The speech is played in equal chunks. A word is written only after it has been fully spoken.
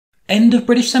end of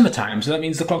British summer time. So that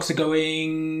means the clocks are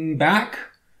going back.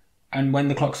 And when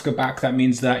the clocks go back, that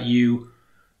means that you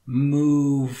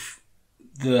move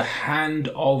the hand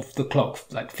of the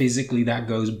clock, like physically that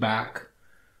goes back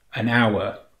an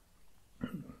hour.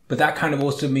 But that kind of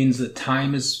also means that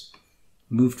time has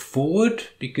moved forward,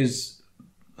 because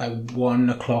like 1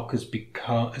 o'clock has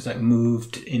like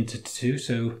moved into 2.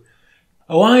 So,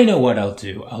 oh, I know what I'll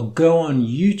do. I'll go on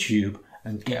YouTube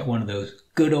and get one of those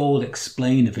good old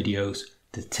explainer videos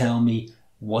to tell me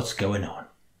what's going on.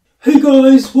 Hey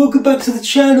guys, welcome back to the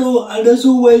channel, and as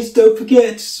always, don't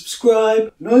forget to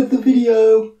subscribe, like the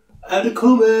video, and a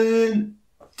comment.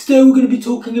 Today we're going to be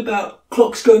talking about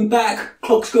clocks going back,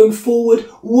 clocks going forward,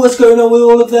 what's going on with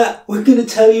all of that. We're going to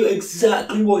tell you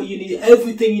exactly what you need,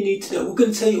 everything you need to know. We're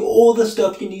going to tell you all the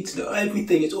stuff you need to know,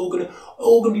 everything. It's all going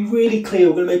to be really clear.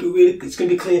 We're going to make it really, it's going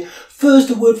to be clear. First,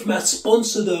 a word from our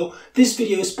sponsor though. This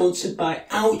video is sponsored by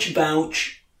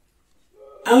OuchVouch.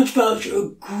 OuchVouch are a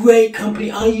great company.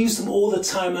 I use them all the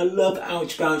time. I love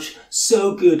OuchVouch.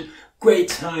 So good. Great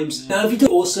times. Now, if you do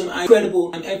awesome,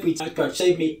 incredible, and every time OuchVouch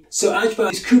save me. So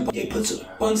OuchVouch is coupon. It puts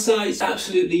up one side. It's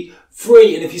absolutely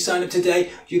free. And if you sign up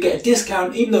today, you get a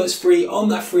discount, even though it's free, on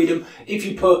that freedom. If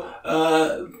you put,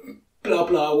 blah,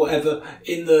 blah, whatever,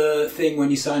 in the thing when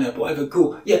you sign up, whatever.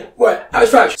 Cool. Yeah, right.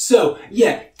 OuchVouch. So,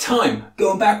 yeah, time.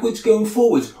 Going backwards, going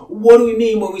forwards. What do we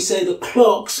mean when we say the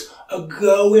clocks are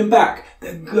going back?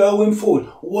 They're going forward.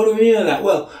 What do we mean by that?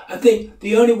 Well, I think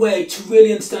the only way to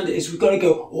really understand it is we've got to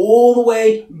go all the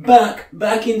way back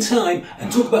in time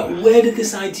and talk about where did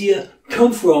this idea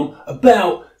come from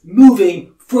about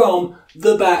moving from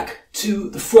the back to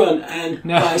the front and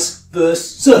vice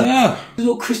versa. No. This is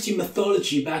all Christian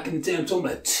mythology back in the day. I'm talking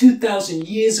about 2,000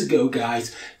 years ago,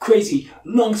 guys. Crazy,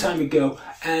 long time ago.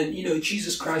 And, you know,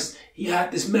 Jesus Christ, he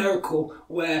had this miracle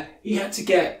where he had to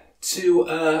get to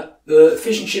the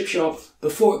fish and chip shop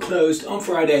before it closed on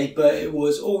Friday, but it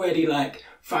was already like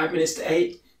 5 minutes to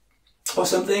 8 or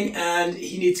something, and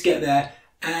he needed to get there,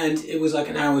 and it was like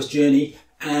an hour's journey,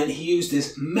 and he used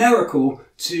this miracle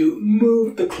to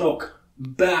move the clock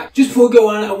back. Just before we go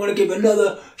on, I want to give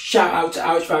another shout out to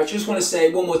OuchVouch. Just want to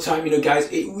say one more time, you know, guys,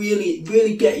 it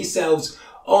really get yourselves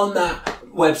on that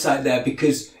website there,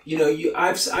 because you know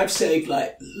I've saved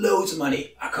like loads of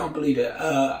money. I can't believe it.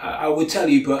 I would tell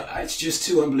you, but it's just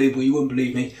too unbelievable. You wouldn't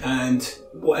believe me, and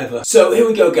whatever. So here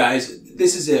we go, guys.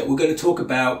 This is it. We're going to talk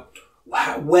about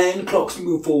when clocks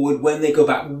move forward, when they go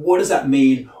back. What does that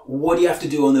mean? What do you have to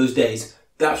do on those days?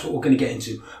 That's what we're going to get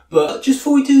into. But just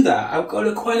before we do that, I've got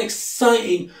a quite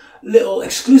exciting little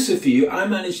exclusive for you. I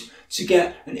managed to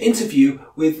get an interview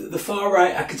with the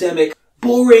far-right academic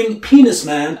Boring Penis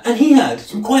Man, and he had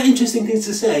some quite interesting things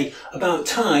to say about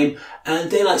time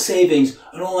and daylight savings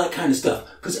and all that kind of stuff.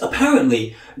 Because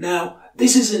apparently, now,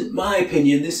 this isn't my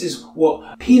opinion, this is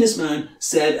what Penis Man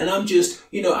said, and I'm just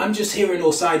hearing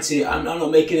all sides here. I'm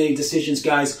not making any decisions,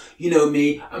 guys. You know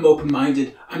me, I'm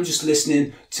open-minded. I'm just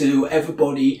listening to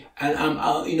everybody, and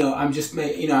I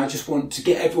just want to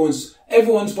get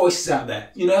everyone's voices out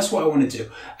there. You know, that's what I want to do.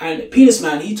 And Penis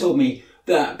Man, he told me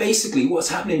that basically what's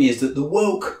happening is that the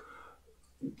woke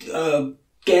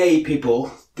gay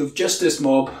people, the justice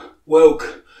mob,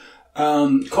 woke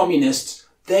communists,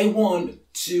 they want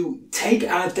to take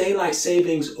our daylight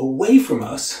savings away from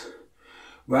us,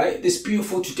 right? This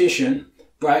beautiful tradition,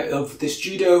 right, of this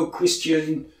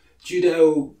Judeo-Christian,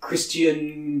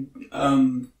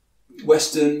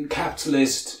 Western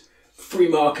capitalist, free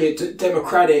market,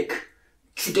 democratic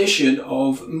tradition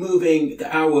of moving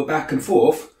the hour back and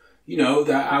forth. You know,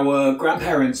 that our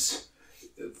grandparents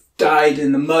died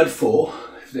in the mud for,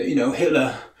 you know,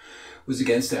 Hitler was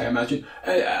against it, I imagine,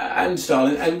 and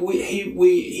Stalin, and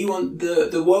he want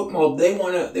the woke mob, they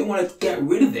want to get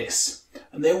rid of this,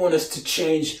 and they want us to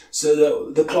change so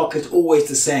that the clock is always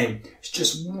the same. It's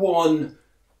just one,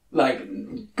 like,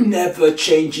 never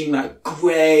changing, like,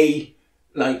 grey,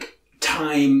 like,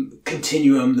 time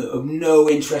continuum of no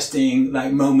interesting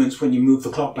like moments when you move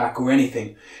the clock back or anything.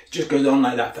 It just goes on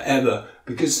like that forever,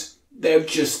 because they're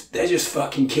just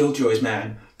fucking killjoys,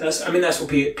 man. That's what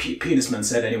Penis Man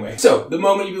said anyway. So the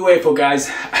moment you've been waiting for, guys,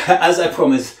 as I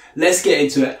promised, let's get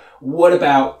into it. What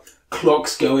about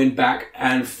clocks going back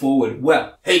and forward?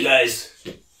 Well, hey guys,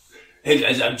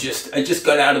 I just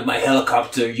got out of my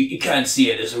helicopter. You can't see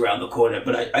it, it's around the corner,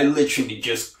 but I literally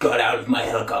just got out of my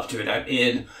helicopter, and I'm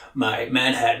in my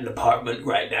Manhattan apartment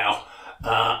right now.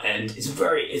 And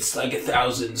it's like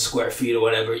 1,000 square feet or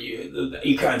whatever.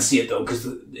 You can't see it though, because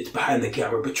it's behind the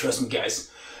camera, but trust me,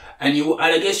 guys. And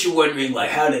I guess you're wondering,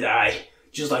 like, how did I,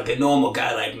 just like a normal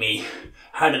guy like me,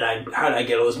 how did I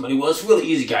get all this money? Well, it's really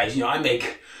easy, guys. You know, I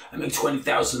make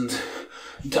 $20,000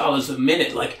 $15,000 a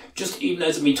minute. Like, just even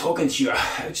as me talking to you,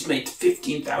 I just made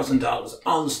 $15,000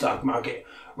 on the stock market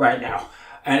right now.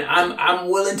 And I'm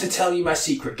willing to tell you my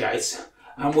secret, guys.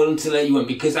 I'm willing to let you in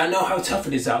because I know how tough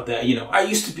it is out there. You know, I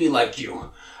used to be like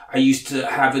you. I used to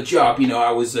have a job. You know,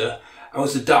 I was a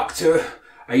doctor.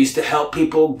 I used to help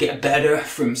people get better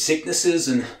from sicknesses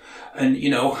and you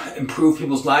know, improve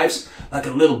people's lives like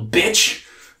a little bitch.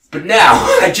 But now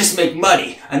I just make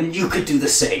money and you could do the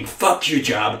same. Fuck your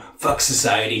job. Fuck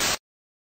society.